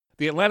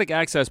The Atlantic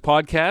Access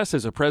Podcast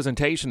is a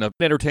presentation of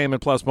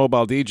Entertainment Plus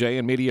Mobile DJ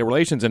and Media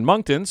Relations in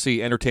Moncton. See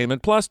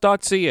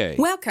entertainmentplus.ca.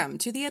 Welcome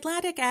to the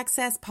Atlantic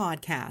Access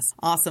Podcast.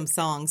 Awesome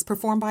songs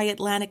performed by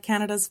Atlantic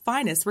Canada's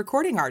finest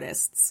recording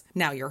artists.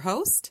 Now your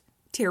host,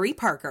 Terry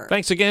Parker.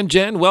 Thanks again,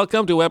 Jen.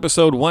 Welcome to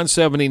episode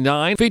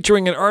 179,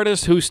 featuring an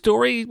artist whose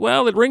story,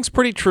 well, it rings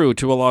pretty true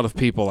to a lot of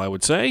people, I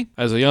would say.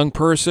 As a young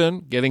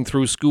person, getting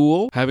through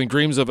school, having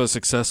dreams of a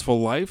successful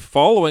life,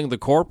 following the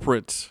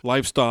corporate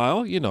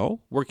lifestyle,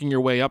 working your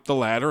way up the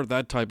ladder,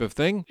 that type of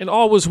thing. And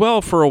all was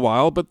well for a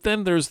while, but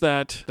then there's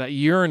that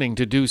yearning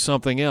to do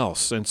something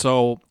else. And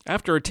so,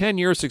 after a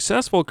 10-year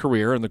successful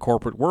career in the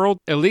corporate world,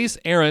 Elyse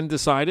Aeryn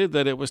decided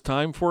that it was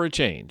time for a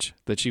change,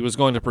 that she was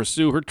going to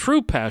pursue her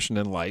true passion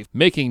in life,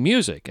 making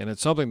music, and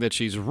it's something that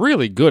she's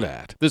really good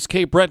at. This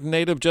Cape Breton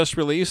native just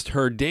released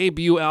her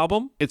debut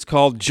album. It's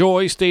called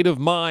Joy State of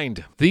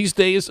Mind. These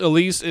days,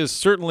 Elyse is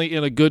certainly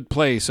in a good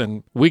place,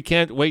 and we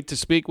can't wait to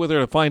speak with her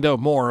to find out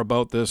more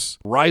about this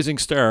rising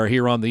star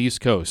here on the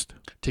East Coast.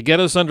 To get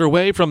us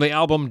underway from the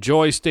album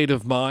Joy State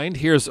of Mind,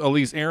 here's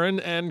Elyse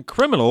Aeryn and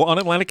Criminal on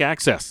Atlantic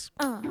Access.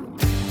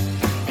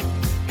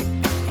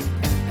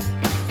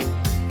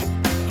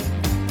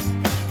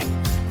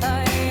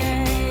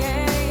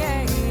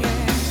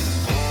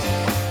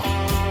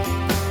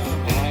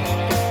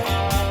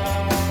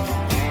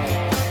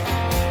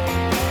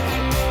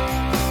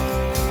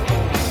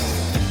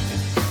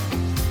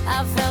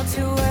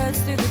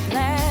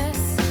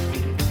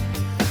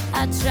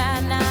 I try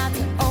not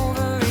to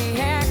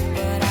overreact,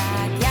 but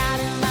I got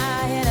in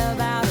my head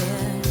about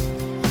it.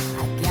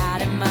 I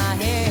got in my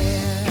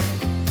head.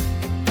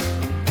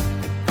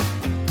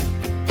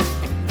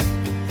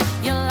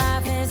 Your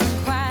life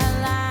isn't quite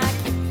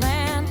like you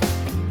planned.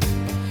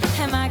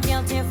 Am I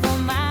guilty for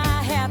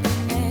my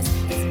happiness?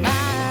 Is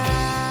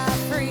my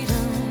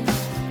freedom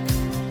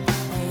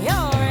at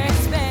your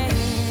expense?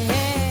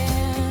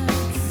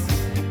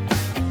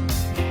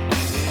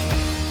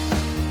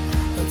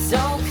 It's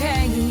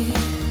okay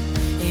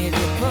if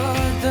you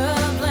put the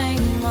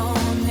blame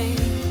on me.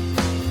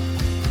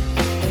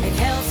 If it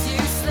helps you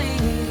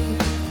sleep,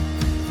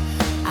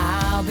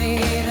 I'll be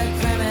the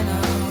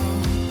criminal.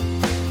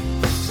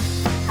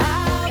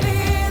 I'll be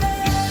the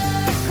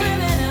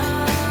criminal.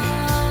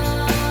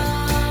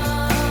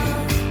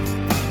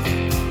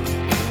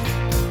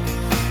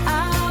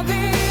 I'll be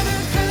the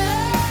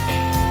criminal.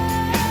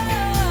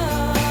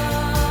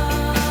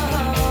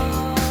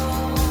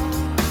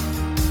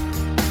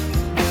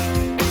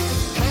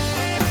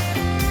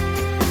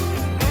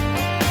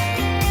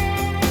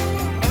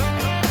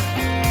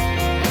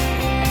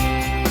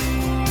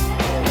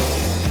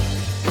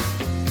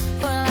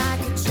 Well, I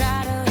could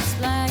try to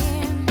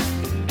explain,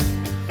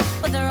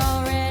 but they're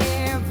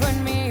already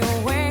putting me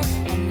away,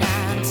 and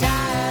I'm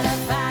tired of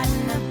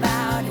fighting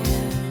about it.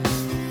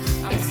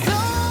 I'm so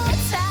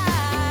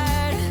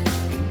tired,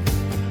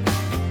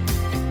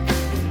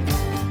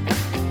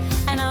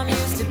 and I'm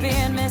used to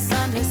being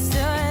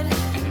misunderstood,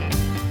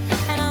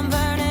 and I'm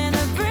burning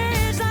the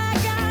bridge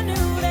like I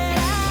knew that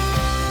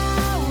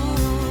I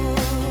would.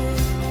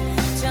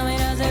 Tell me,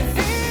 does it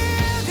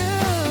feel good?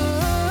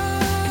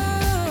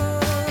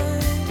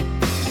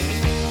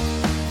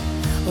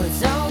 Well,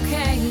 it's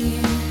okay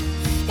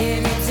if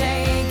you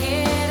take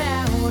it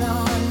out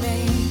on me.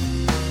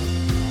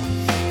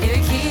 If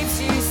it keeps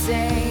you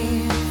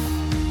safe,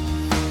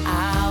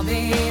 I'll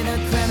be the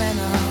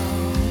criminal.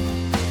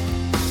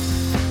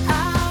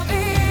 I'll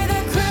be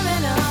the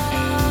criminal.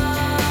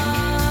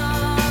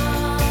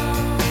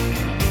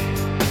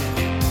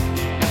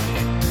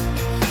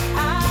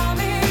 I'll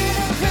be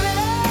the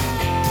criminal.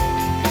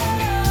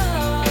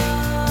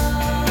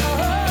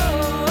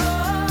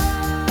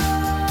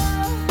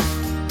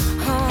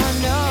 Oh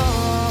no,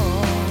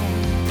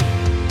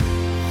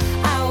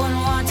 I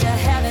wouldn't want you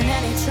having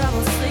any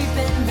trouble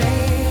sleeping, baby.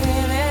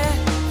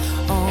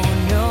 Oh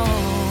no.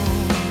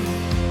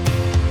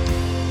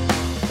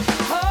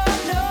 Oh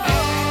no.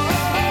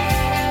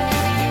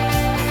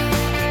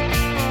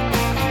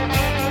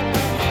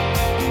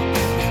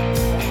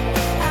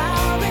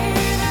 I'll be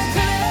the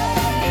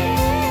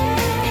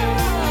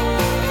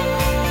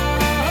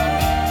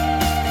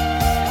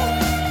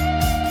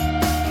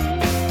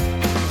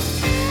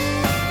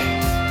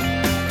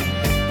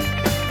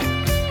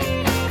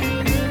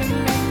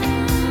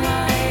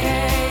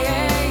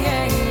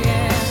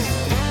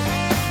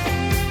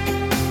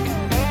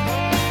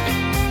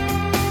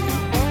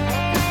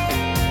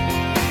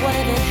What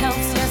if it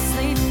helps you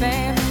sleep,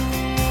 babe?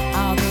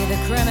 I'll be the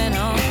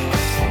criminal.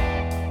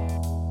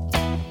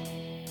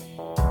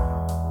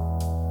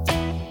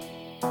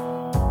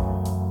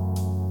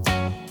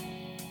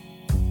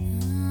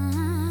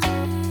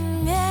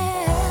 Yeah.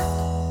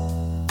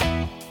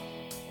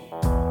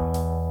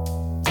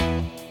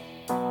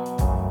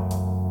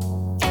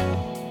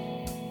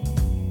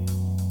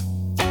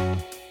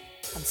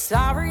 I'm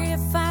sorry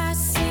if I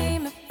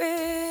seem a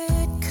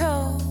bit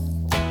cold,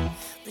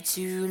 but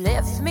you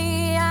left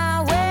me,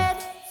 I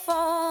waited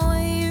for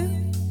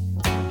you.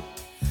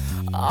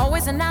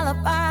 Always an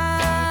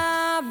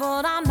alibi,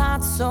 but I'm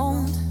not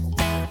sold.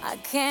 I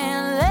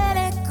can't let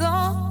it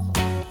go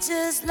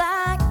just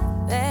like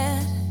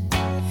that.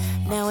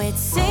 Now it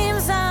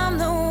seems I'm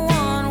the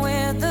one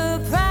with the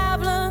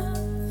problem.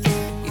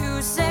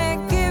 You say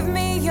give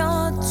me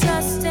your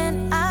trust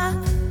and I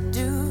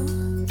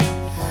do.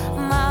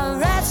 My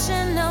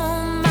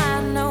rational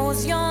mind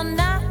knows you're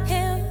not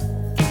him,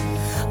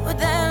 but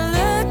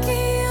that look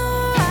in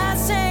your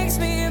eyes takes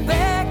me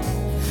back.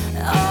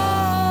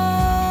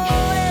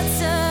 Oh,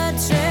 it's a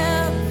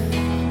trip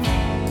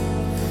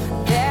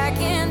back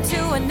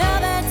into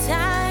another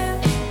time.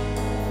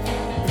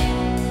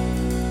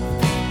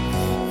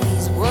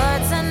 These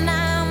words are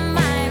not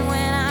mine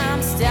when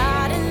I'm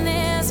starting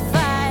this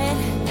fight.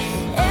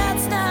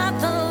 It's not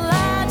the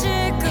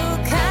logical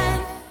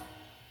kind.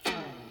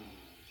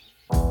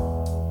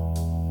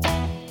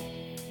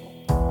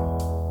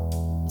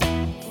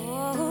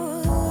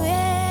 Oh,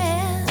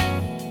 yeah.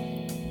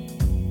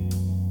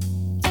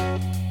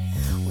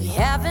 We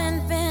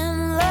haven't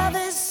been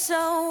lovers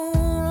so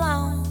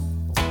long,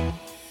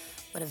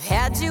 but I've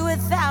had you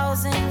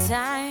 1,000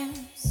 times.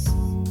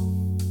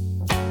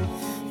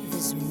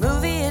 This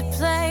movie, it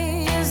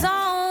plays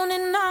on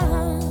and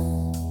on,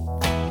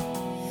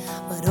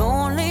 but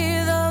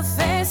only the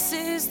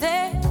faces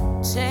they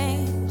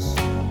change.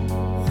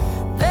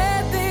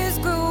 Babies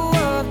grew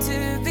up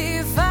to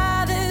be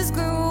fathers,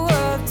 grew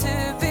up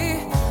to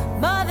be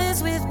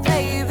mothers with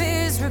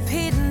babies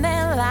repeating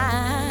their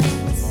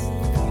lines.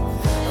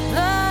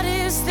 Blood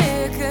is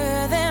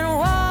thicker than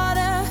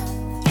water.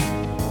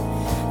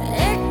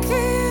 It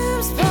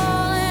keeps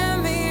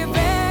pulling me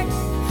back.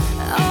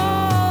 Oh,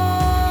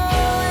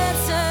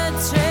 it's a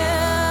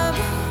trip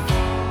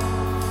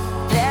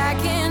back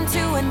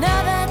into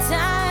another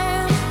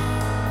time.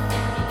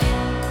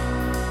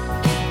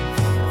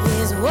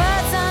 These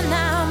words are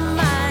not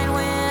mine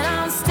when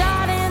I'm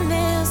starting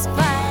this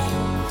fight.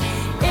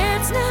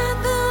 It's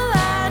not the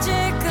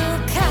logical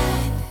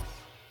kind.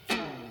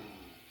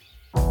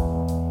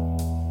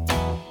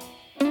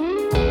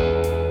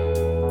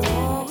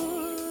 Oh,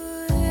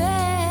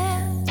 yeah.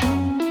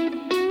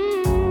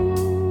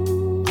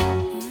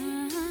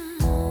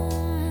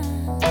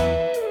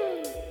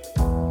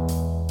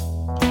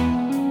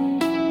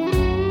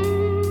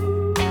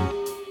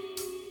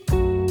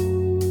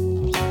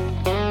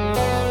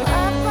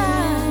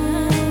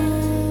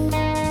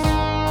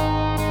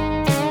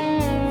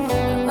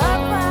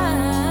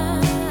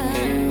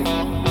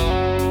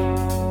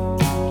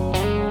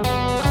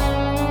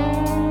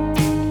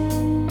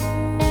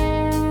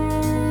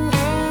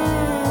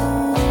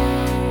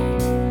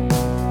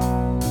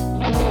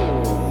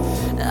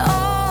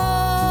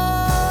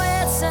 Oh,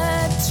 it's a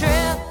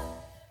trip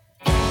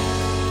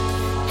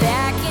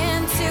back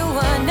into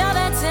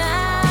another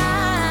time.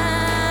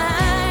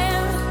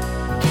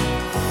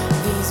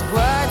 These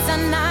words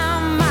are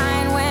not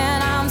mine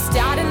when I'm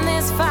starting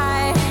this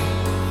fight.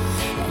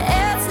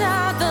 It's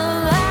not the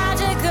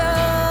logical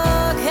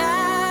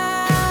kind.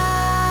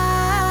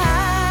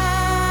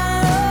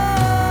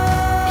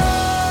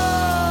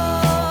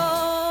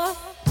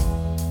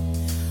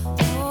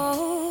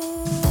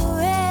 Oh,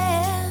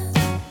 yeah.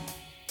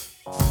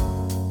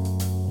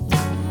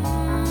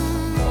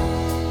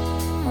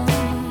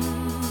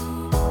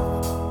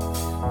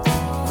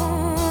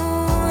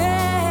 Oh,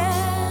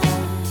 yeah.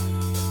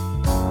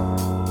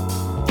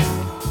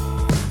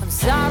 I'm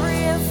sorry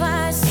if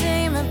I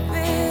seem a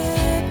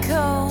bit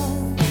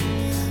cold,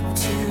 but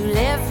you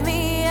left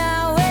me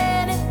out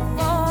waiting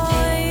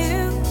for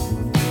you.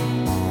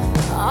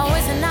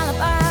 Always an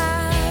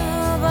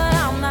alibi, but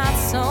I'm not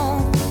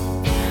sold.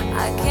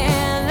 I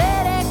can't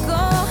let it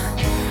go.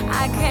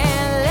 I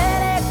can't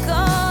let it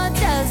go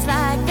just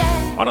like that.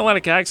 On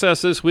Atlantic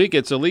Access this week,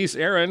 it's Elyse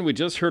Aeryn. We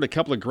just heard a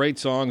couple of great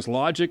songs,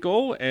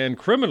 Logical and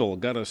Criminal.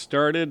 Got us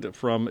started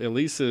from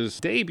Elyse's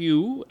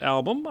debut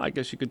album, I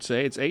guess you could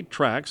say. It's 8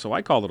 tracks, so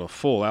I call it a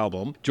full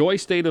album. Joy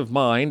State of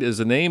Mind is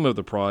the name of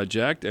the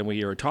project, and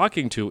we are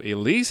talking to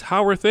Elyse.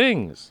 How are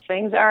things?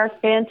 Things are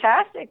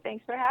fantastic.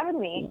 Thanks for having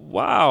me.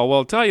 Wow. Well,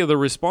 I'll tell you, the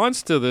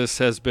response to this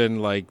has been,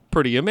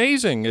 pretty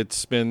amazing.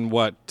 It's been,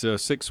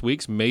 6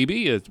 weeks,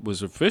 maybe. It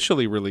was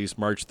officially released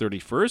March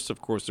 31st.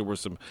 Of course, there were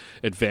some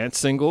advanced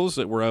singles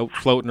that were out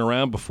floating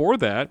around before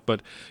that,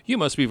 but you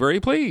must be very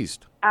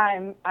pleased.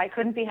 I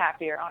couldn't be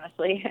happier,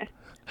 honestly.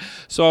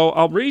 So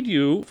I'll read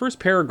you first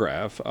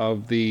paragraph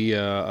of the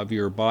of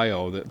your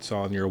bio that's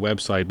on your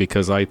website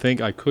because I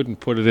think I couldn't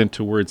put it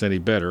into words any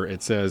better.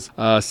 It says,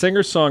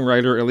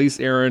 singer-songwriter Elyse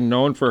Aeryn,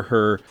 known for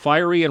her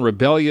fiery and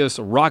rebellious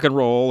rock and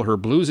roll, her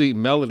bluesy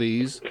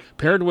melodies,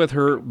 paired with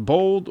her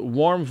bold,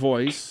 warm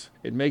voice,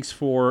 it makes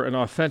for an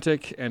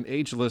authentic and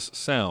ageless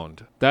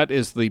sound. That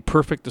is the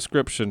perfect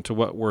description to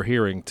what we're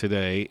hearing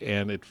today,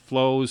 and it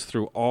flows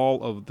through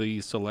all of the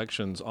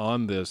selections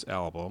on this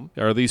album.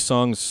 Are these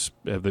songs,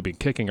 have they been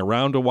kicking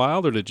around a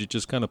while, or did you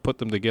just kind of put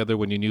them together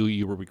when you knew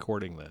you were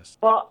recording this?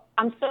 Well,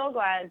 I'm so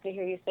glad to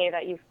hear you say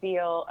that you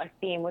feel a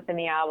theme within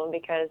the album,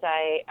 because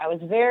I was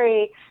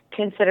very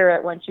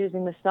considerate when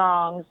choosing the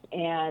songs,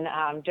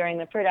 and during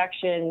the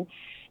production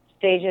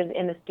stages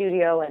in the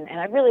studio, and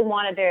I really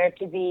wanted there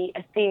to be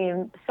a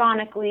theme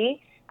sonically,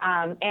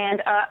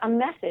 and a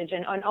message,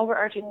 an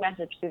overarching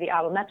message through the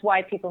album. That's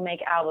why people make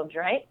albums,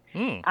 right?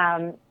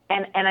 And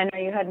I know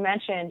you had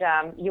mentioned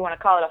you want to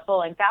call it a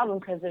full-length album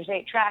because there's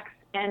 8 tracks,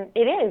 and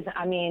it is.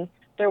 I mean,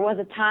 there was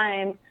a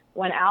time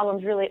when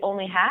albums really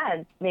only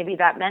had maybe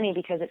that many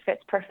because it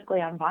fits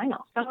perfectly on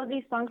vinyl. Some of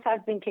these songs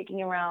have been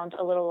kicking around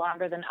a little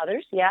longer than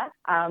others, yeah.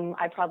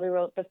 I probably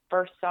wrote the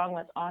first song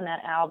that's on that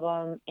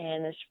album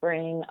in the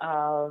spring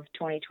of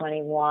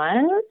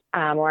 2021,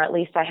 or at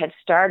least I had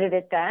started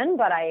it then,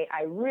 but I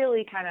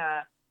really kind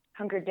of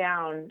hunkered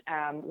down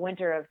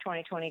winter of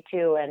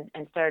 2022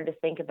 and started to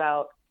think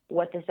about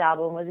what this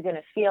album was going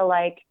to feel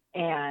like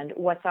and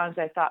what songs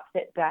I thought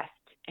fit best.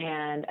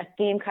 And a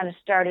theme kind of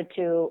started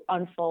to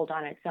unfold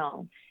on its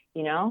own,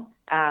 you know?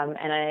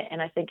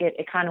 And I think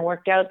it kind of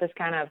worked out, this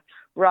kind of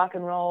rock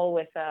and roll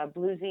with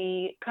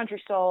bluesy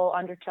country soul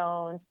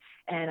undertones.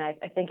 And I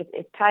think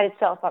it tied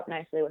itself up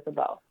nicely with a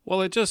bow.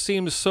 Well, it just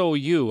seems so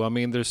you. I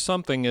mean, there's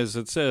something, as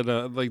it said,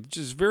 like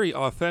just very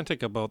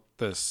authentic about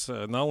this.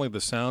 Not only the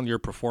sound, your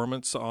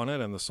performance on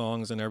it, and the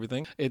songs and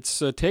everything.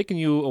 It's taken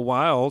you a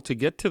while to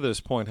get to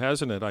this point,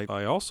 hasn't it?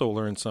 I also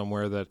learned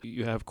somewhere that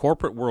you have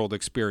corporate world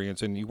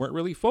experience, and you weren't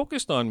really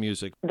focused on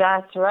music.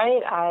 That's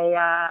right.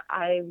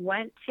 I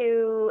went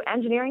to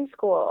engineering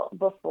school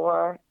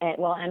before,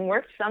 and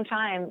worked some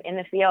time in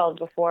the field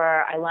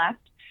before I left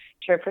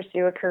to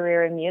pursue a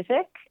career in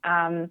music.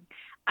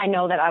 I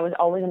know that I was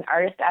always an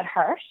artist at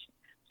heart,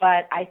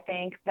 but I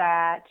think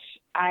that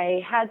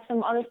I had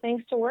some other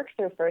things to work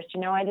through first.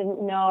 You know, I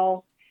didn't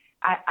know,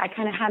 I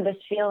kind of had this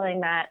feeling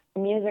that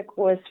music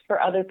was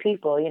for other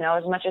people, you know,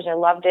 as much as I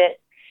loved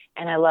it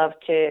and I loved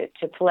to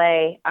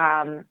play,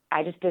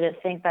 I just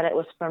didn't think that it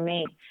was for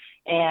me.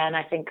 And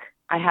I think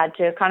I had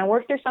to kind of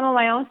work through some of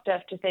my own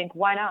stuff to think,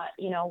 why not?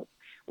 You know,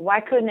 why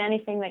couldn't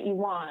anything that you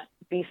want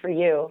be for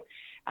you?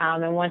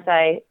 And once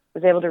I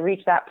was able to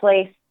reach that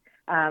place,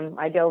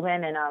 I dove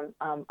in, and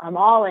I'm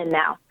all in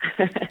now.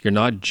 You're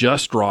not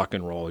just rock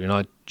and roll. You're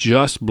not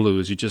just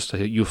blues.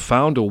 You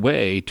found a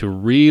way to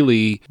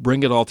really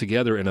bring it all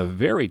together in a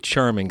very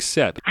charming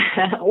set.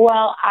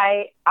 Well,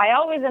 I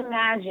always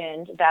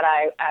imagined that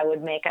I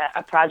would make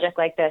a project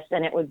like this,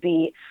 and it would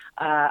be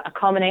a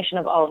culmination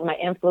of all of my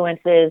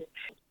influences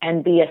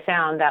and be a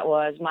sound that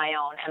was my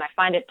own. And I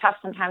find it tough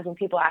sometimes when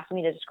people ask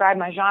me to describe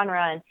my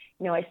genre, and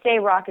you know, I say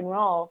rock and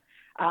roll.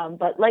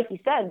 But like you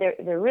said,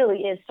 there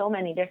really is so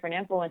many different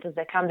influences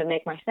that come to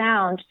make my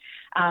sound.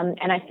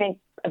 And I think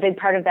a big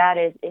part of that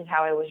is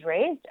how I was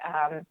raised.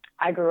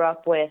 I grew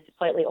up with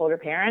slightly older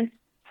parents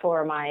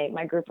for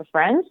my group of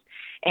friends,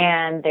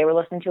 and they were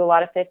listening to a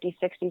lot of 50s,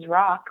 60s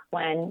rock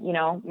when, you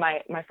know,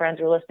 my friends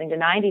were listening to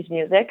 90s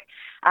music.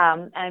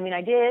 I mean,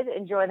 I did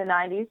enjoy the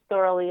 90s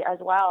thoroughly as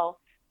well,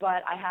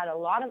 but I had a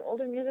lot of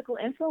older musical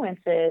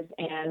influences,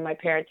 and my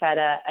parents had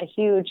a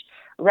huge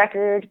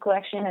record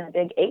collection and a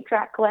big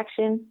 8-track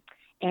collection.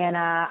 And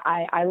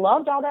I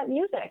loved all that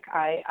music.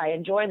 I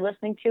enjoyed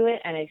listening to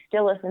it, and I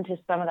still listen to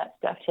some of that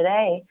stuff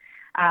today.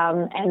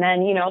 And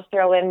then, you know,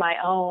 throw in my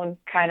own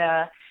kind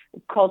of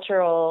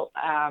cultural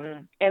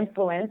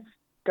influence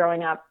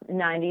growing up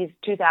 90s,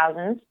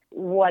 2000s,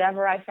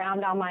 whatever I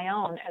found on my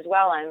own as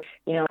well. And,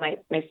 you know, my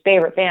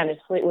favorite band is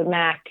Fleetwood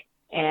Mac,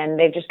 and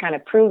they've just kind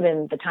of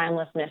proven the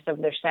timelessness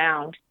of their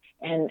sound.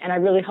 And I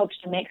really hoped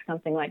to make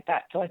something like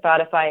that. So I thought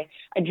if I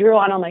drew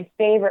on all my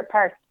favorite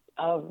parts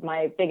of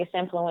my biggest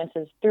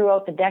influences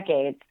throughout the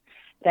decades,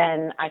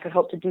 then I could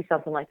hope to do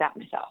something like that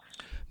myself.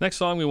 Next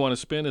song we want to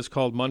spin is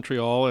called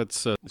Montreal. It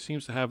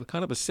seems to have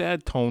kind of a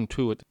sad tone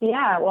to it.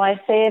 Yeah, well,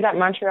 I say that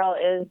Montreal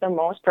is the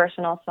most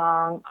personal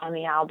song on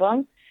the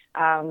album.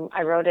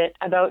 I wrote it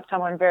about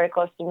someone very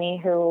close to me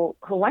who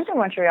went to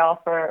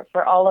Montreal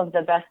for all of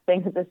the best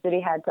things that the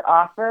city had to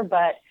offer,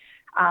 but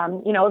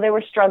you know, they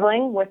were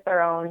struggling with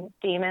their own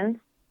demons,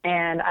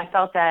 and I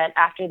felt that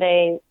after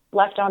they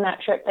left on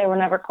that trip, they were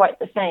never quite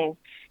the same.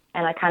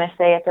 And I kind of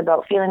say it's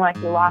about feeling like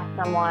you lost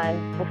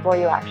someone before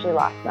you actually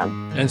lost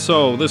them. And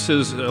so this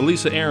is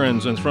Elyse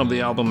Aeryn, and from the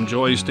album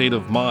Joy's State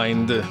of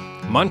Mind.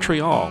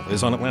 Montreal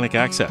is on Atlantic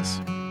Access.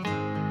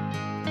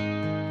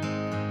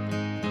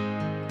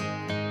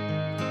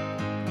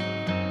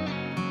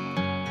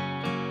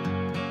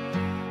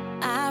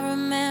 I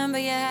remember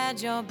you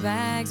had your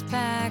bags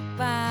packed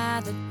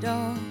by the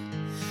door,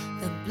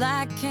 the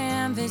black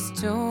canvas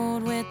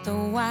toed with the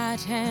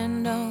white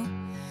handle.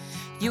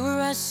 You were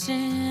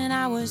rushing,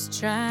 I was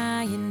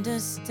trying to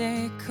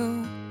stay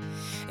cool.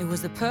 It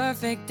was the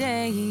perfect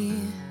day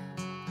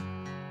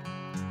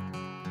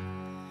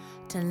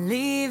to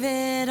leave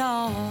it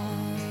all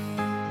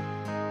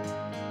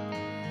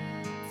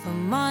for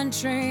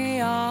Montreal.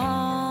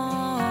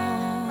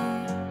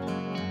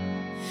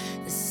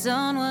 The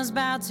sun was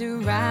about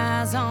to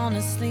rise on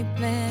a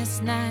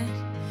sleepless night,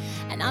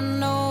 and I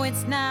know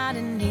it's not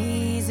an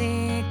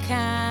easy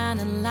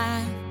kind of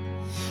life.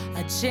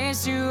 I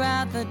chased you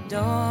out the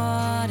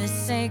door to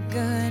say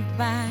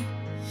goodbye.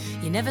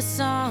 You never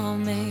saw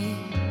me,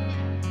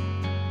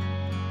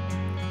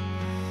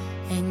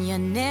 and you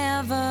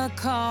never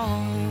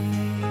called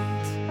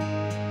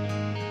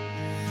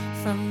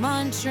from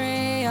Montreal.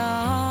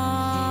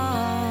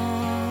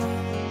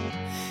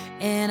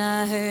 And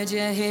I heard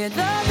you hit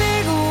the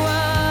big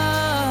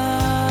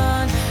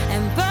one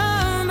and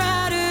burn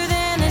brighter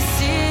than the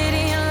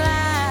city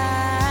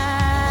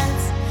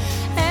lights.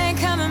 Ain't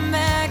coming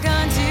back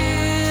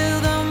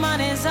until the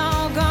money's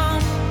all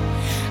gone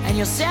and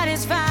you're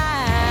satisfied.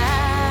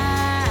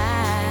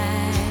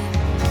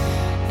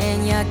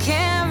 And you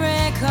can't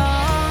recall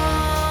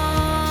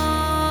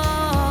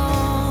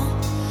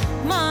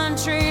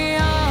Montreal.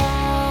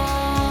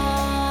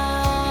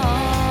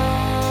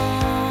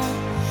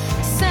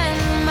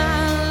 Send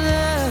my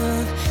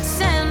love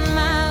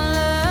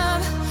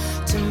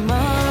to Montreal.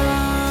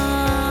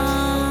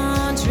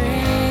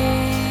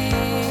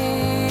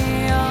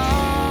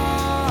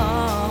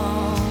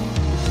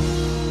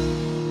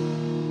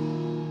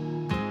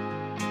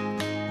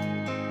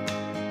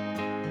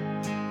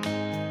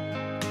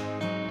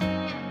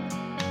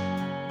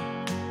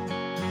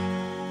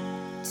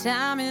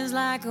 Time is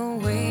like a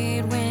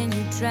wave when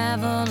you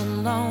travel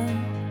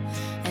alone,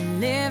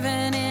 and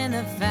living in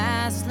the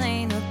fast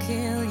lane will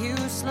kill you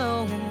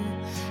slow.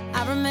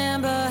 I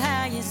remember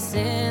how you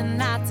said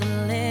not to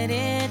let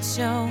it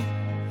show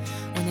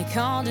when they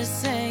called to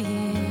say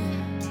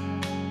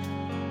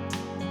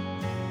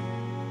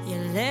you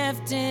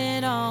left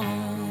it all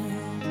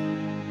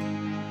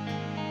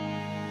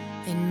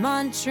in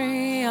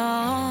Montreal.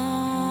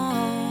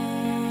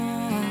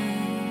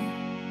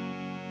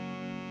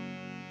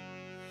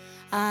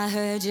 I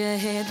heard you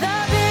hit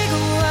the big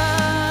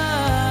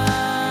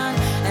one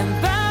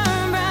and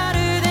burn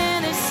brighter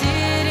than the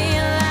city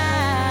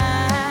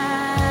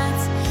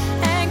lights.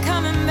 Ain't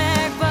coming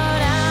back,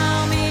 but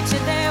I'll meet you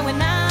there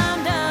when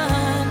I'm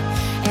done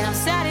and I'm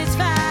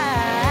satisfied.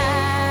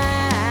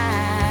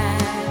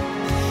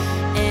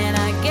 And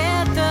I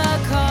get the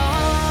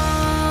call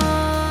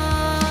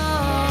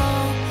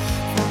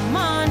from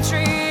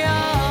Montreal.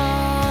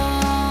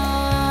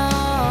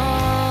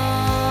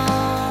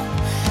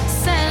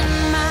 Send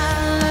my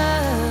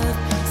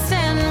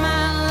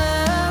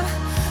love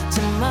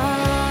to Montreal.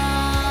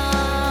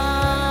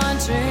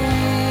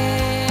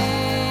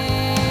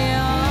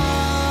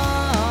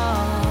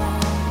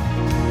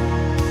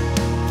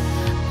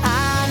 I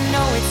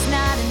know it's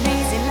not an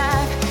easy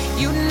life,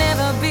 you'd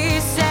never be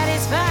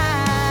satisfied.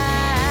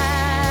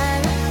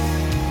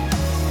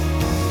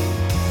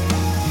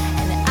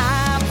 And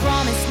I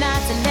promise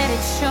not to let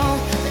it show,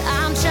 but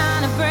I'm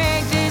trying to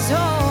break this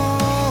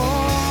hold.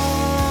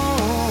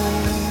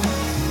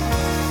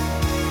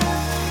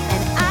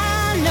 And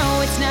I know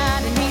it's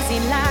not an easy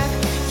life,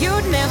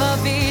 you'd never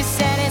be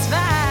satisfied.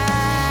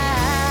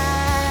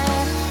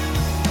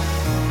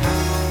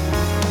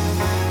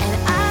 And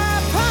I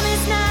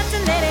promise not to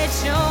let it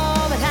show,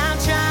 but I'm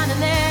trying to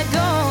let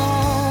go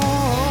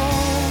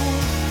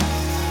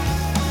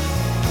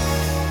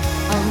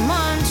of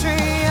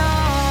Montreal.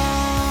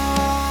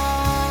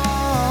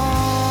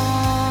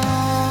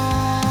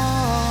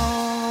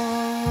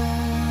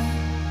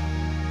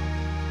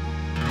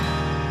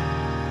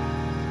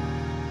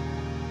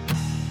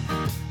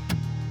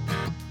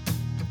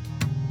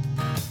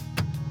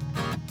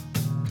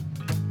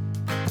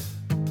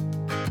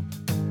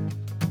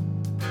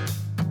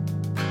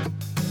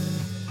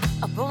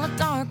 A bowl of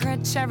dark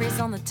red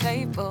cherries on the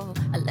table.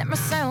 I let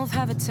myself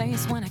have a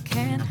taste when I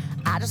can.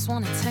 I just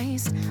wanna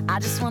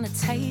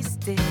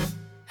taste it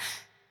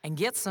and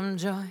get some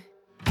joy.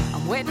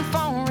 I'm waiting for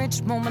a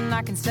rich moment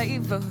I can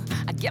savor.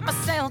 I get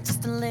myself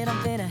just a little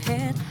bit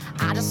ahead.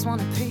 I just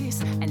want a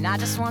piece, and I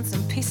just want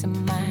some peace of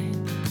mind.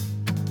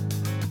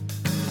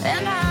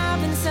 And I've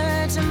been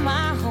searching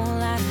my whole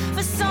life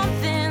for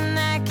something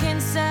that can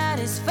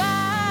satisfy,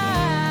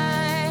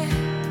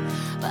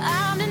 but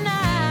I'm denied.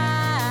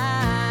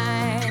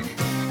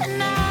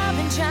 And I've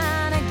been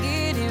trying to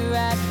get it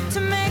right to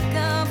make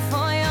up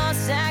for your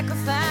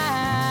sacrifice.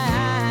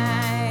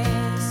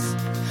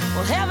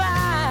 Well, have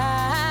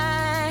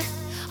I?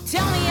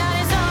 Tell me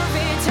I deserve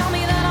it. Tell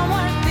me that I'm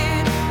worth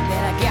it.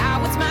 That I got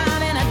what's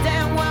mine and I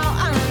damn well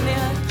earned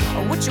it.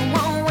 Or what you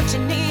want, what you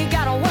need,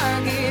 gotta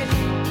work it.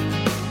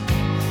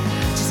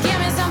 Just give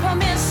me some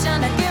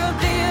permission to give up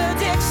the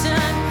addiction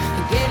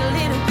and get a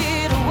little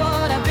bit of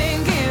what I've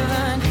been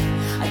given.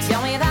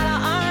 Tell me that I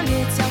earned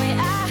it. Tell me I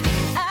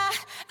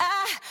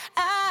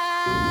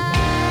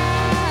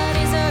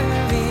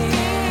deserve it.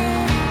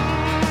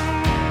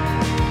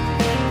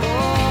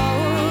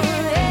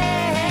 Oh,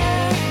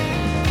 yeah.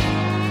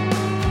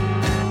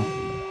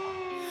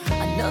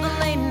 Another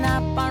late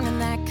night burning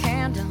that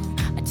candle.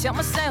 I tell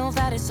myself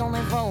that it's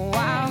only for a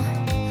while,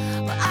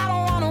 but I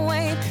don't wanna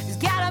wait. There's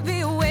gotta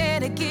be a way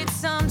to get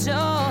some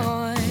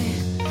joy.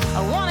 I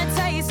wanna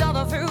taste all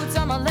the fruits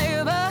of my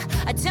labor.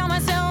 I tell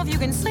myself you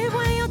can sleep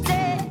when you're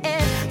dead,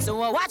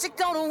 so I watch it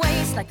go to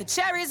waste like the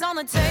cherries on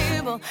the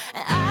table.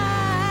 And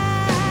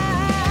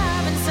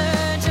I've been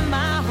searching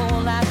my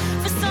whole life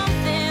for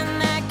something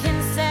that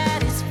can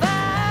satisfy.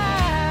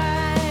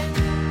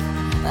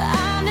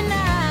 I'm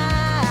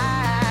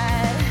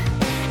denied,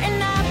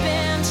 and I've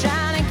been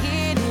trying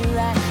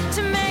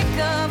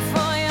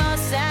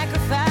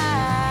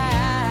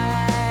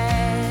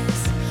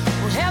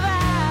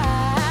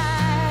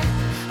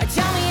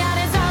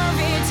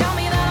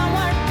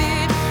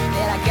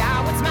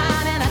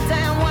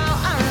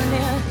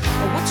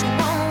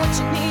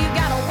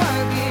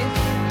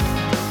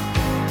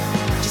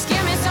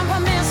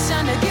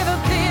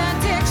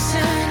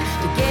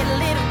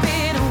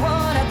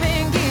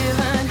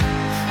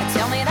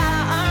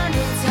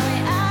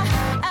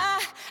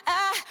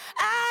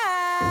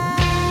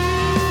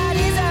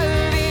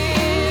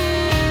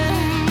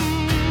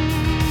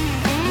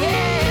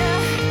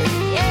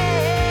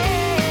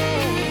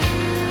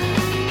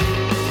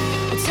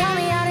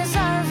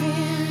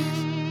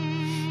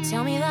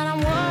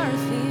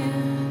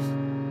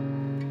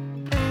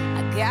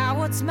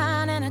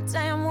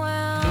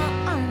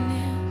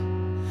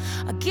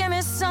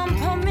some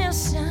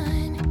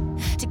permission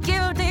to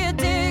kill the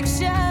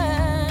addiction.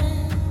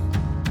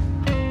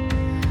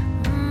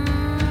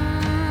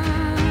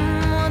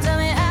 Won't tell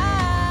me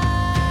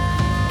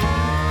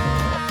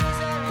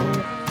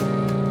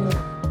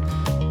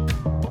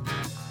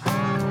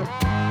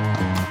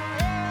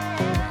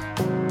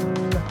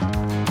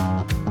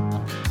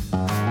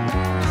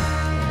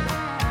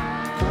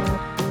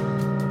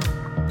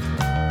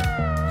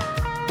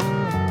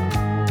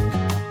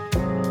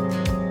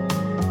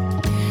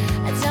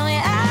tell me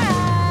I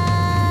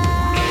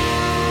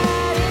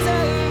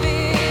deserve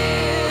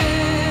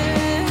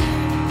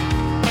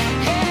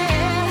it.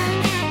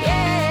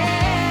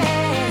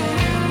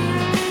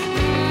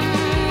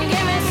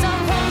 Give me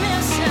some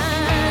permission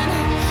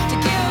to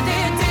kill the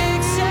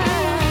addiction.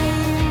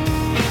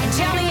 And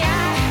tell me I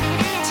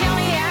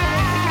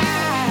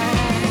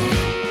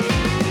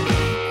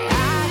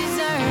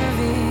deserve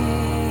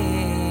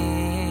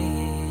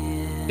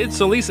it. It's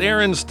Elyse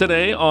Aeryn's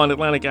today on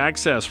Atlantic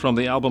Access from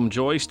the album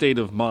Joy State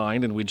of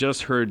Mind, and we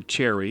just heard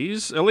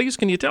Cherries. Elyse,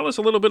 can you tell us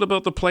a little bit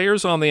about the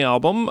players on the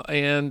album,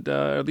 and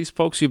are these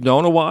folks you've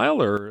known a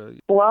while, or?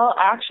 Well,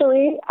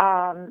 actually,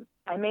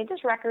 I made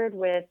this record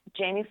with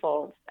Jamie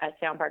Folds at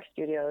Sound Park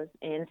Studios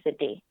in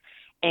Sydney.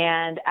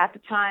 And at the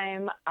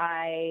time,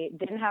 I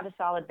didn't have a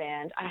solid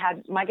band. I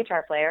had my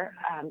guitar player,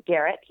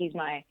 Garrett. He's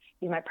my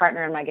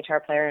partner and my guitar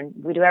player, and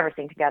we do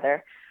everything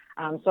together.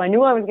 So I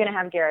knew I was going to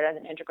have Garrett as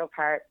an integral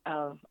part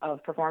of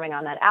performing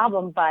on that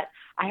album, but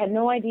I had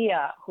no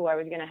idea who I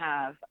was going to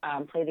have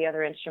play the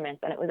other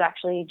instruments. And it was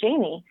actually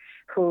Jamie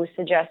who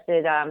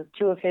suggested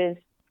two of his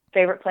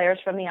favorite players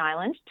from the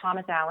island,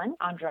 Thomas Allen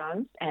on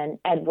drums and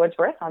Ed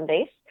Wordsworth on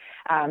bass,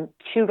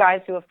 two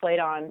guys who have played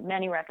on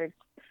many records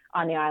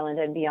on the island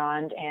and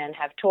beyond and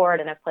have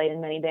toured and have played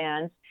in many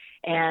bands.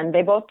 And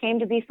they both came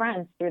to be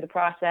friends through the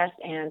process.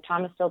 And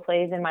Thomas still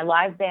plays in my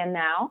live band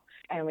now.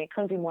 And we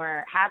couldn't be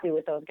more happy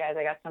with those guys.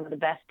 I got some of the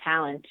best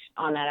talent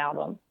on that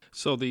album.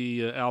 So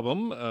the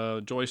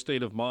album, Joy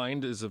State of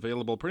Mind, is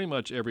available pretty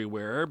much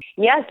everywhere.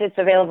 Yes, it's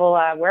available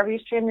wherever you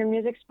stream your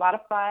music,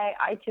 Spotify,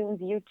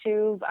 iTunes,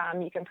 YouTube.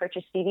 You can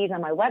purchase CDs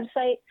on my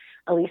website,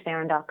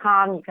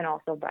 ElyseAeryn.com. You can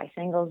also buy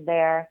singles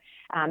there.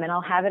 And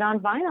I'll have it on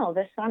vinyl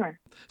this summer.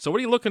 So what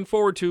are you looking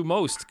forward to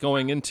most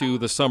going into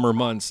the summer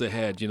months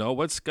ahead? You know,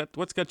 what's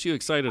got you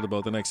excited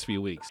about the next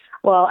few weeks?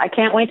 Well, I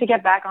can't wait to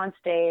get back on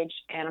stage,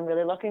 and I'm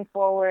really looking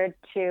forward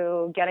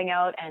to getting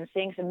out and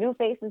seeing some new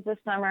faces this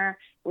summer.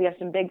 We have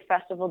some big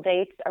festival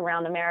dates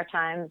around the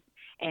Maritimes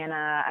and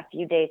a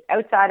few dates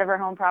outside of our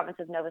home province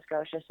of Nova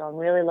Scotia, so I'm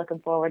really looking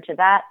forward to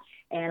that.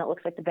 And it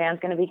looks like the band's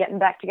going to be getting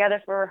back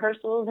together for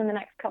rehearsals in the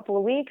next couple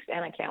of weeks,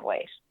 and I can't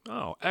wait.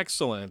 Oh,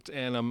 excellent.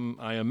 And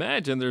I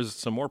imagine there's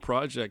some more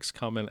projects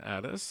coming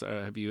at us.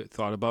 Have you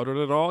thought about it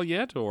at all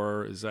yet,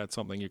 or is that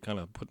something you're kind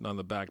of putting on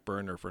the back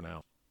burner for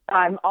now?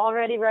 I'm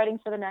already writing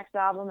for the next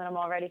album, and I'm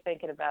already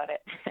thinking about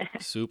it.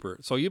 Super.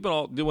 So you've been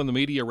all doing the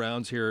media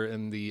rounds here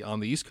on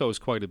the East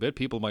Coast quite a bit.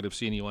 People might have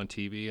seen you on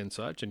TV and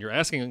such, and you're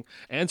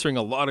answering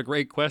a lot of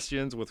great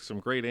questions with some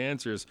great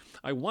answers.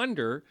 I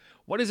wonder,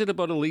 what is it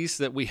about Elyse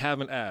that we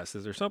haven't asked?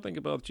 Is there something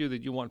about you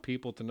that you want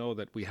people to know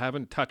that we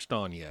haven't touched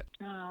on yet?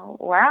 Oh,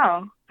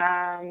 wow.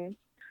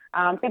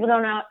 People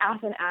don't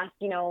often ask,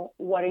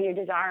 what are you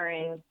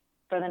desiring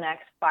for the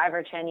next 5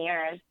 or 10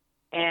 years?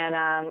 And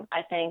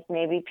I think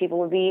maybe people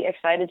would be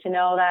excited to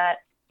know that,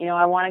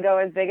 I want to go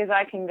as big as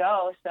I can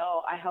go.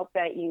 So I hope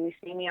that you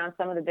see me on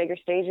some of the bigger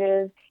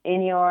stages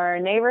in your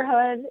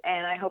neighborhood,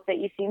 and I hope that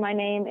you see my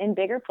name in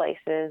bigger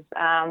places.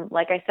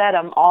 Like I said,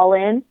 I'm all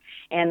in,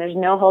 and there's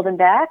no holding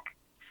back.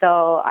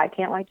 So I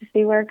can't wait to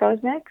see where it goes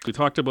next. We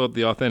talked about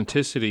the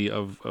authenticity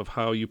of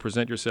how you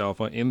present yourself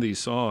in these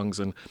songs,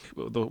 and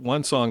the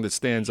one song that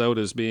stands out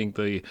as being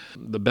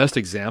the best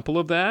example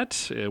of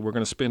that, we're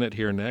going to spin it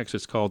here next.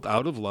 It's called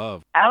Out of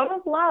Love. Out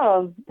of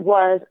Love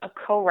was a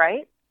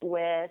co-write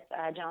with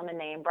a gentleman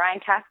named Brian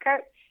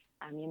Cathcart.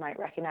 You might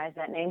recognize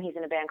that name. He's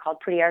in a band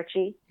called Pretty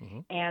Archie. Mm-hmm.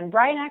 And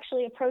Brian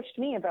actually approached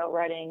me about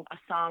writing a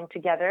song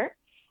together.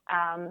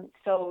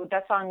 So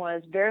that song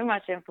was very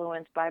much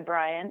influenced by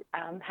Brian.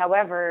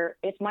 However,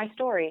 it's my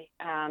story.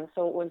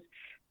 So it was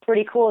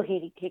pretty cool.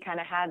 He kind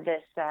of had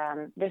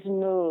this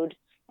mood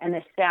and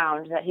this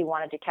sound that he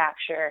wanted to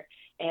capture.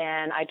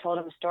 And I told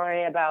him a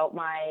story about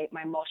my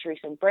most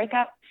recent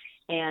breakup.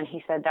 And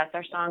he said, that's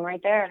our song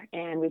right there.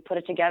 And we put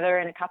it together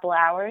in a couple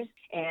hours.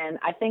 And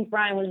I think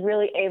Brian was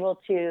really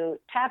able to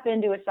tap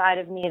into a side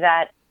of me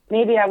that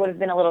maybe I would have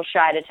been a little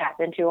shy to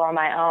tap into on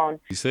my own.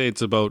 You say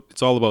it's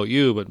all about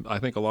you, but I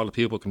think a lot of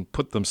people can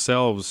put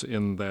themselves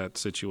in that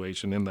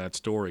situation, in that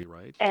story,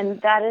 right? And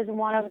that is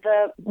one of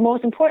the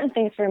most important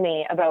things for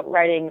me about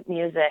writing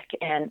music,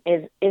 and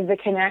is the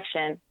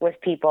connection with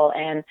people.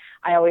 And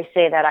I always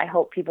say that I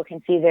hope people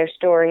can see their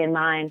story in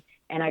mine,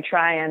 and I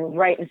try and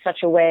write in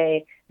such a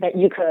way that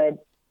you could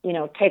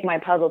take my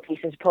puzzle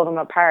pieces, pull them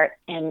apart,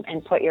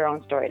 and put your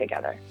own story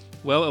together.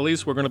 Well,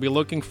 Elyse, we're going to be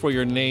looking for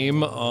your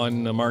name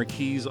on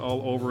marquees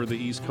all over the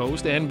East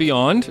Coast and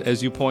beyond,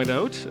 as you point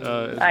out.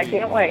 I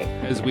can't wait.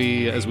 As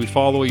we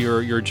follow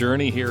your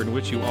journey here and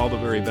wish you all the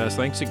very best.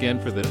 Thanks again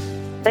for this.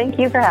 Thank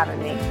you for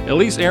having me.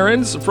 Elyse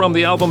Aeryn's from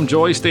the album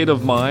Joy State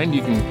of Mind.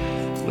 You can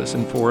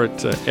listen for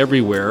it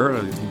everywhere.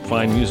 You can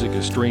find music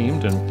is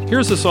streamed. And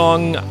here's the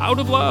song Out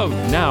of Love,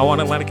 now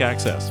on Atlantic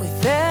Access. We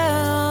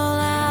fell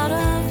out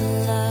of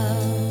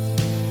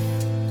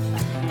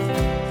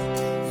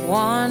love,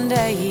 one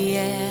day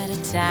at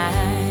a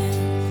time.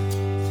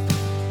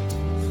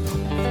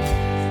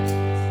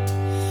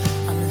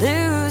 I'm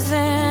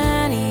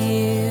losing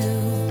you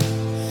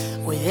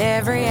with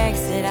every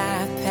exit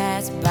I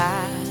pass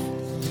by.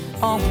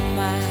 Oh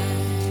my,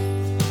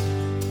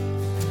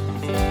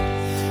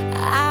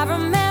 I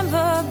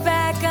remember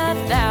back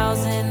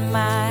 1,000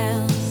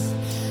 miles.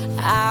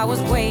 I was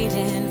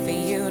waiting for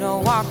you to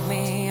walk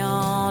me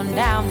on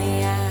down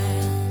the aisle.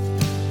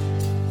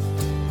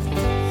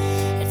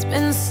 It's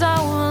been so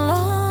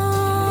long,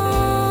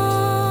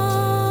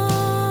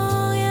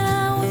 and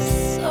I was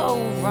so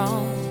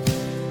wrong.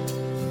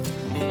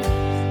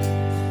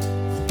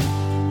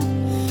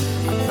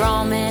 I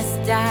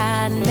promised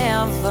I'd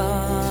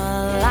never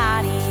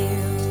lie to you,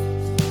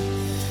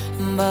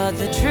 but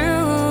the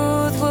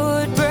truth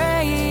would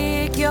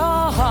break your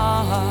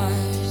heart.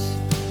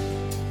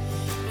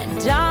 And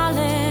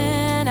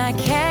darling, I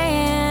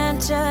can't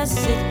just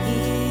sit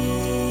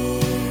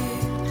here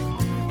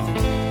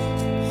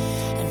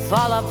and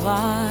fall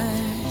apart.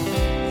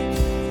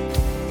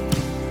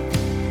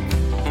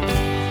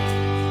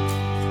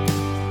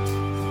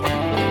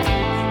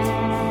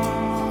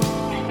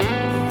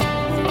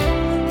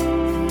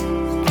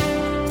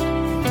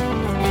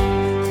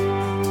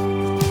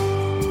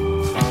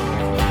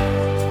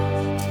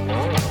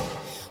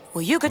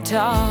 Well, you could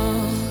talk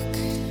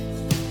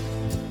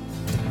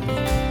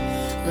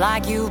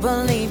like you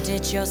believed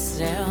it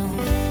yourself.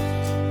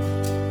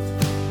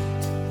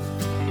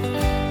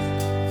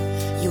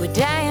 You were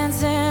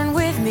dancing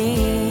with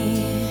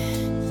me,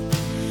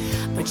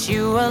 but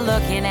you were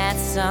looking at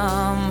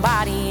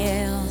somebody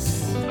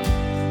else.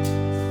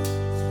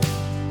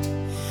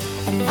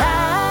 And I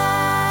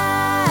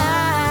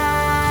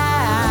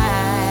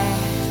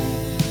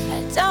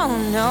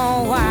don't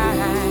know why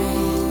I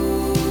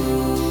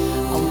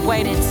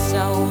waited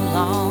so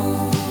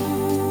long.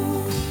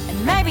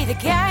 And maybe the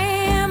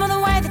game or the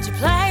way that you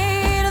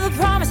played or the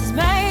promises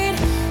made,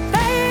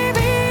 baby,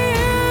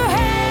 you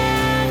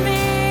had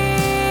me.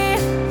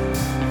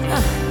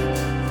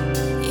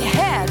 You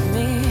had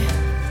me.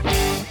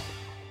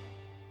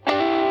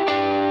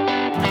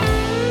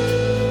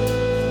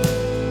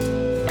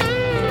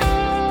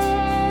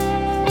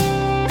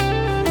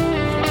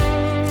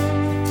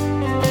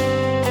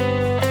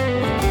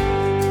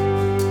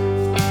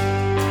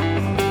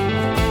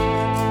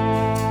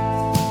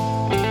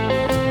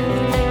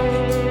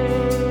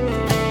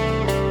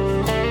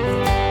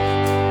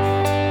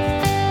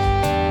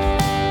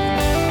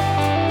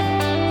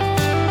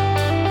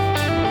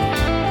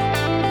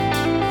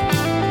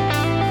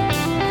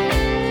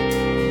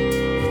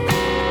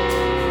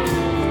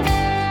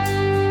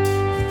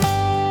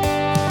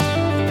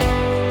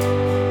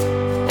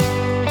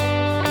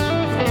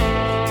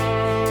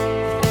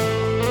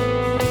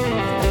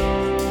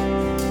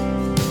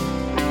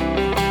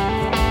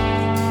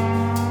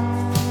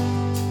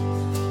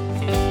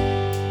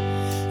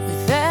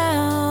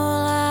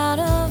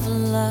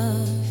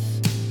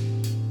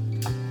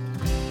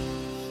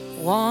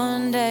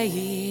 One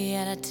day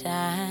at a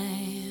time.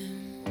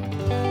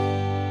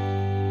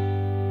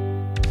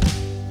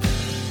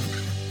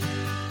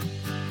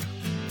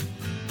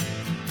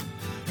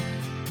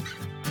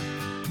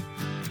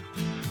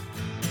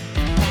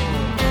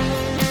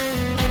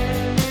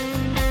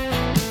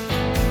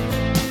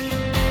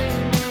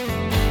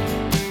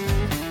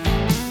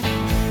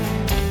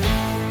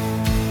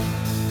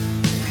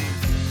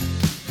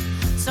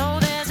 So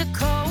there's a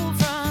cold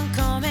front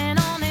coming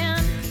on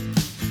in.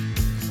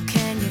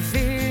 Can you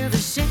feel the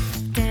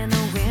shift in the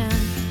wind?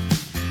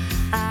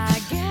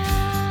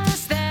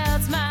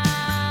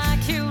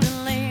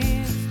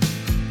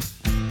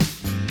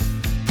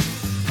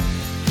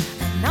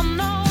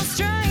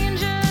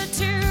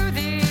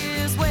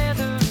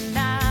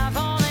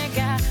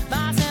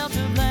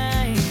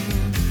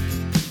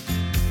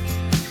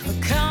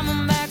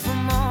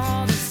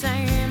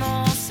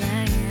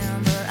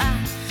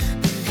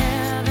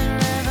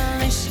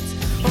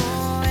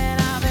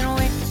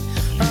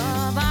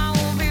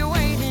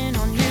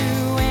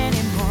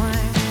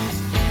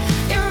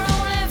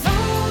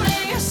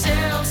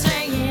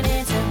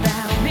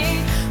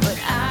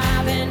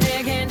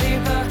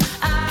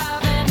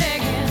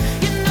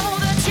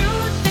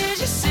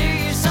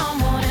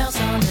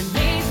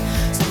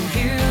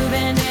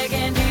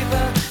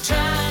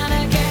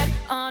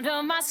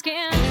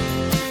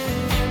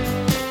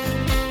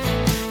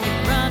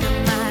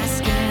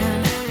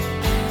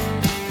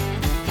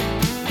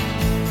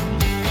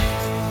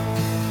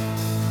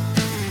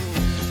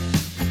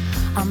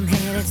 I'm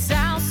headed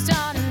south,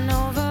 starting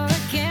over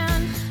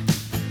again.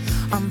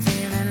 I'm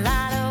feeling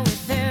lighter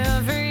with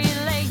every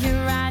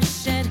layer I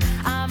shed.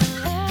 I've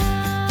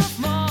left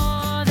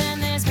more than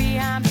this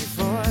behind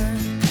before.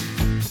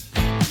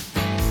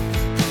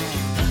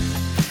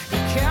 You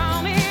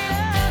call me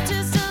up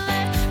just to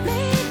let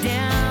me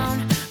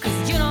down,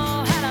 'cause you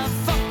know how to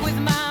fuck with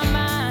my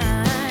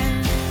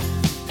mind.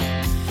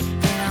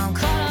 And I'm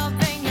caught up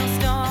in your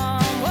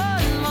storm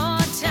one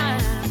more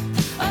time.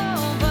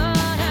 Oh,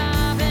 but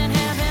I've been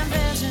having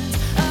visions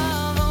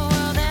of a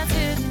world that's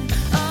hidden.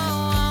 Oh,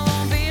 I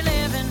won't be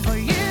living for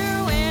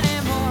you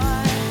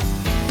anymore.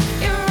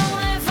 You're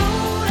only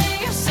fooling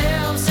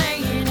yourself,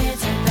 saying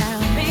it's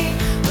about me.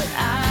 But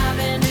I've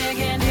been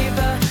digging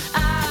deeper,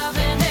 I've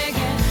been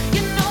digging.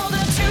 You know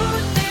the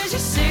truth is you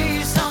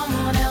see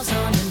someone else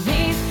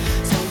underneath.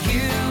 So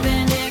you've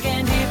been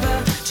digging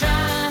deeper,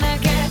 trying to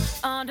get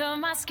under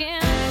my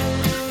skin.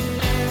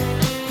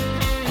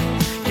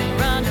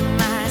 You're under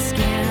my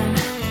skin.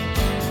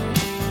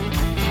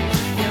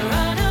 You're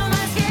under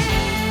my skin.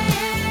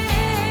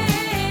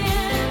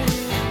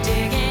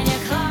 Digging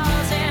your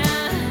claws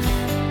in.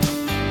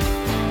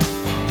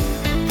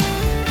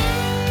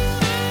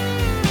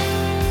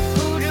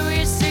 Who do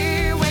you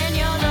see when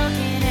you're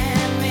looking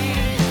at me?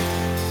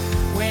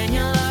 When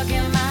you look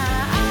in my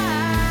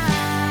eyes,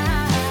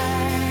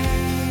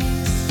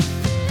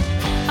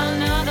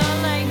 another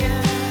layer.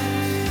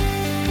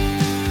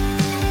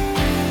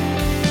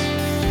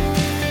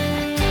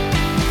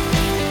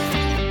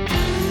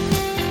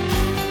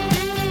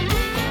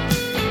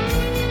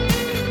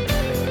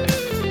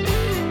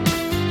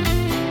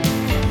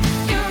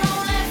 You're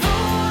only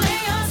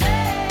fooling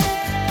yourself,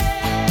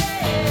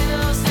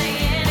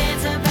 saying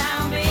it's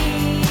about me.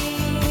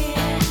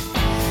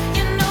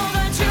 You know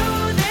the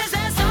truth is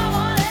there's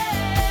someone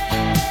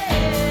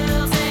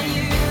else, and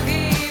you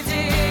keep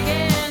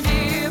digging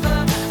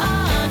deeper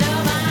under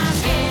my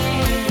skin.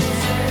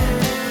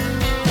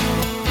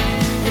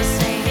 You're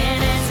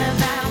saying it's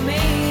about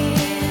me.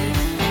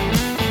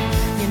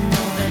 You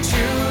know the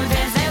truth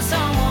is there's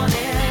someone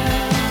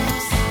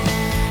else,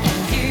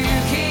 and you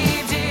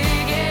keep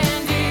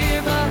digging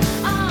deeper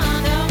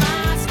under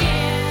my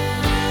skin.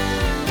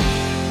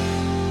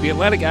 The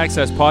Atlantic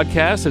Access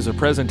Podcast is a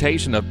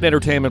presentation of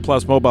Entertainment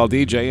Plus Mobile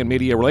DJ and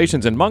Media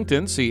Relations in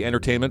Moncton. See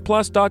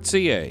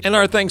entertainmentplus.ca. And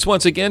our thanks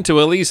once again to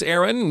Elyse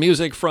Aeryn,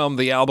 music from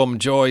the album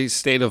Joy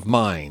State of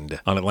Mind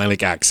on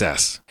Atlantic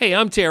Access. Hey,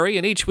 I'm Terry,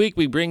 and each week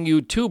we bring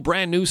you two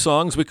brand new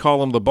songs. We call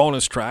them the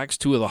bonus tracks,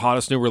 two of the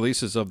hottest new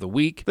releases of the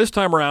week. This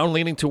time around,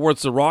 leaning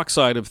towards the rock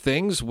side of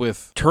things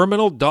with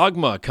Terminal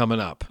Dogma coming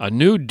up. A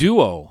new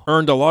duo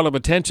earned a lot of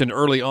attention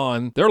early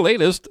on. Their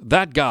latest,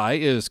 That Guy,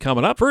 is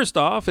coming up. First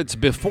off, it's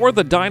Before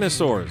the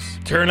Dinosaurs.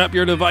 Turn up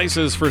your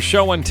devices for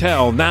Show and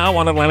Tell now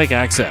on Atlantic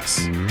Access.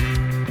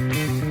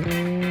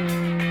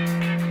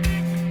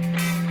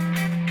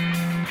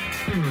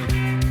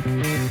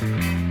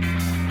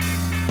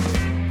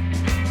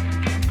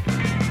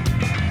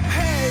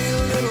 Hey,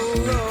 little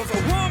love, I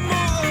want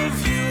more of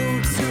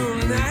you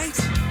tonight.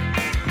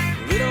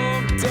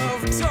 Little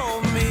dove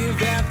told me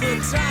that the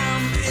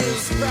time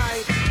is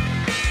right.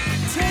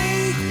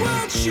 Take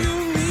what you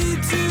need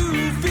to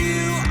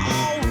feel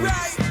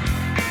alright.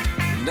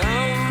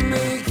 Now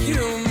make you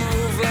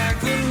move like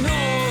the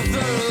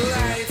northern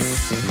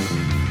lights.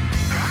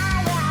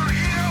 I wanna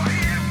hear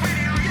it when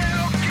you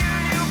yell,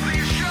 can you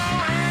please show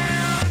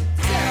him?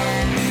 Tell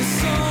me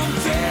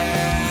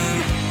something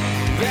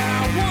that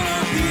I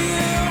wanna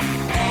hear.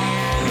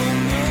 All or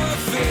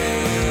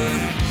nothing,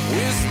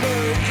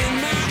 whisper in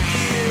my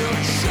ear.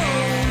 Show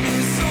me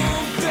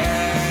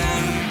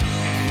something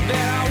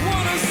that I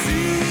wanna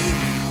see.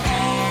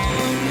 All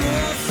or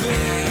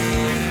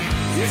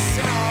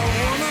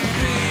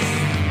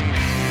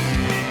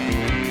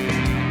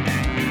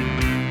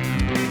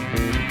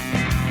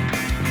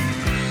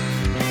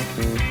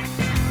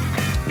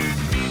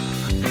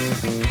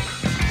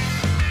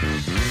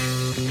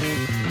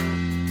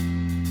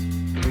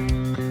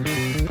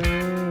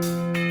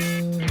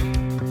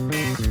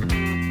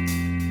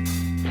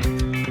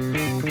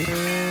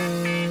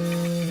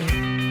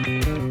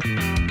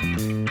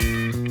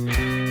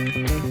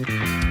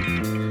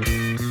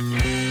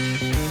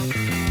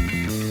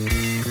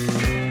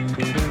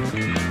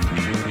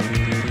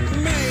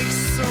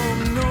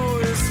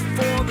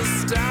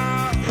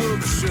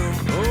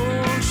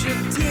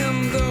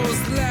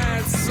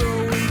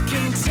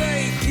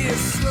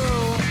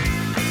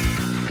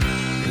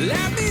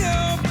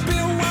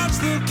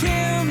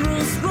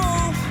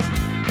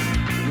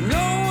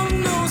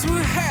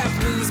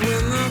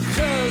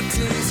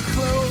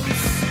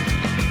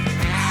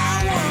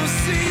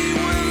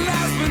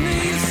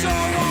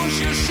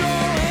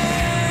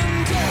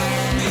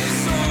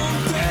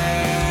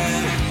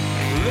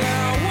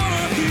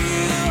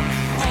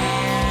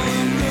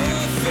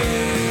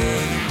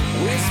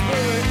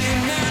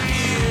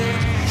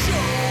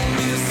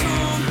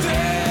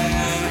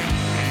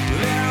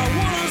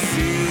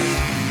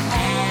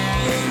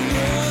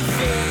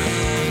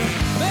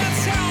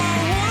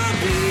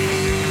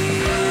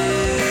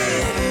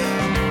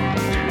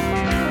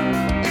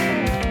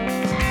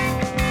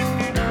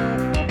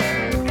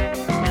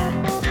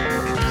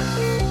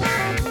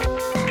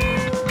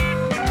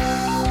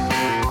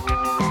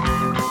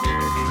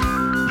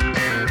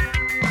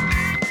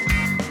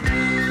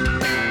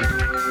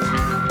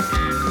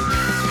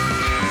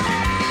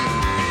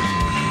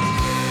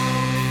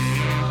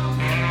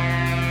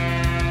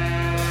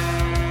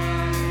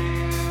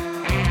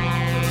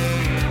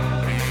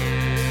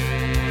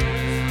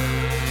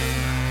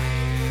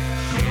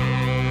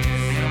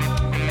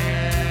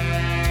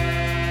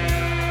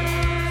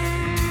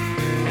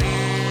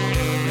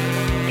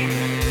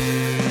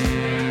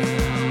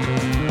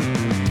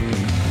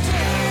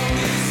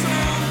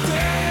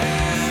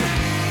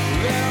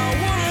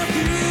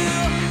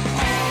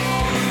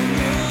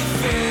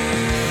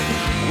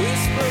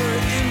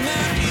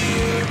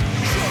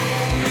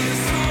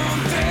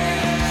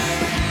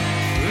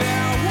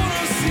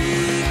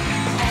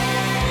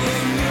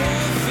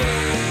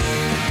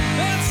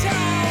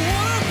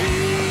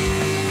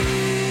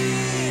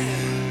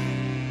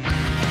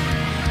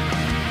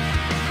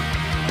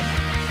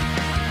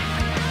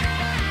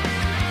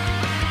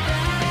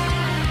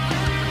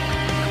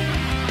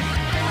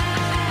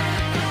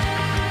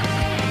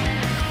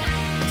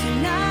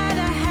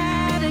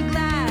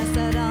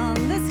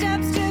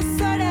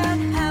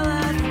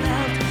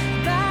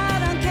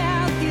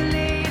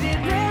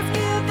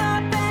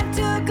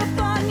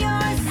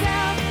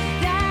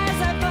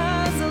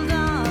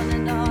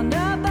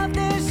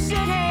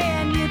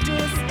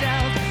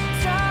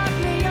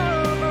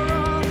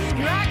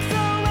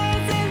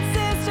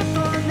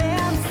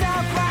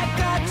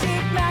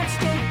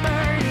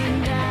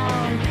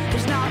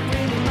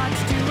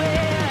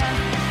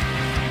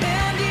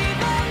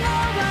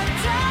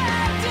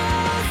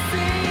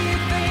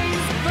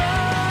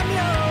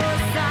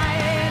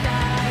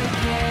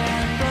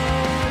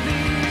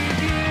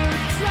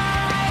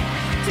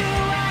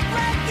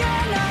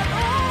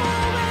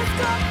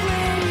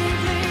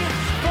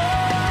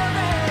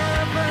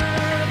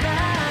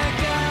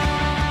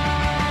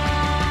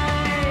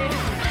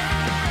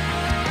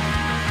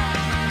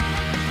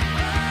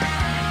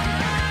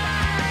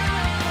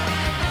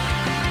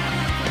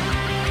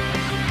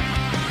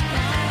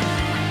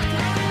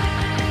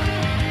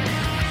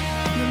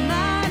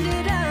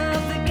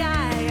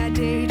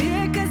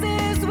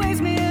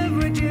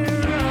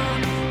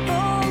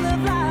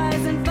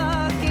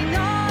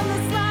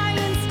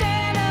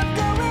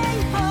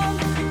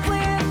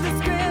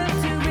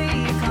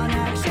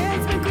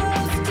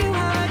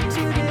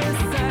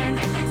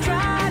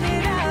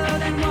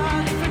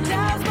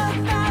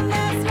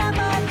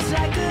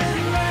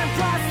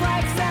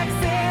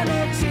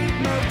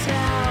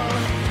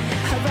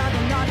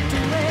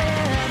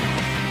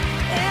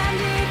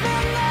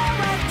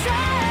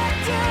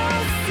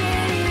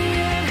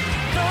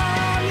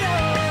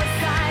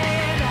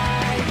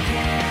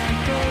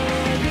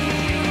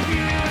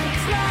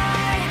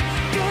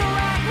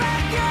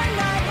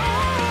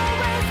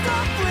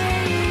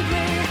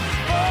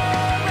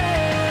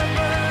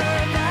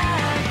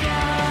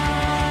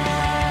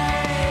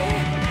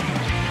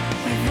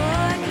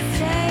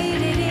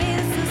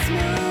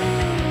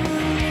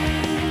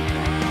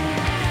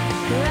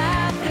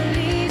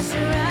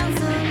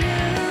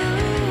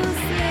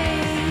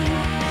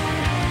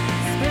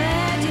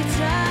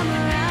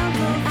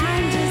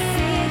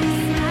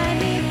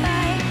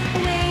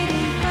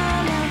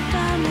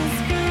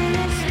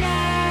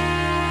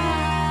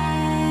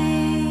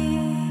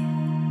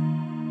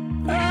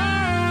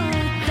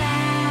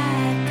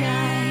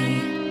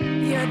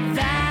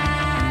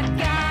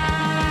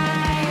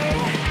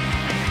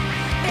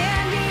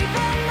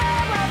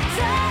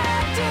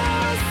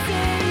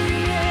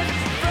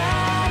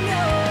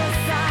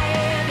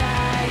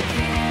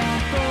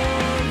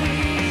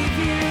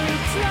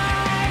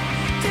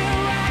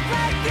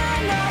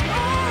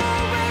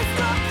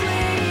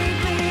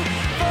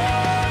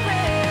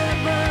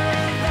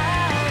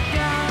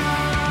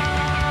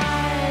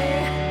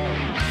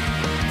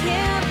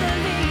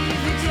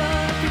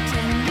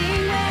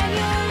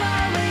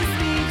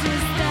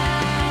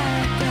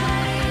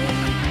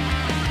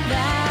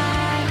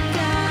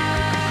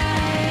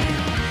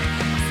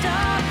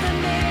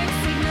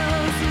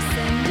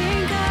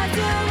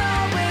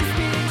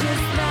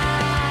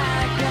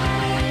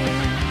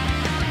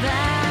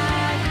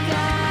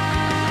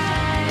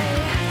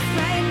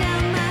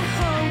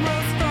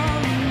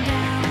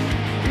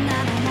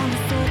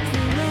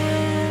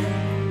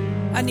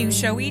A new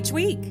show each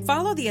week.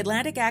 Follow the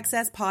Atlantic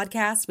Access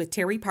podcast with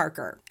Terry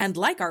Parker and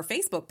like our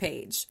Facebook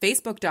page,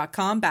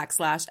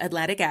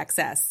 facebook.com/Atlantic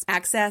Access.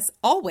 Access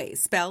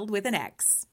always spelled with an X.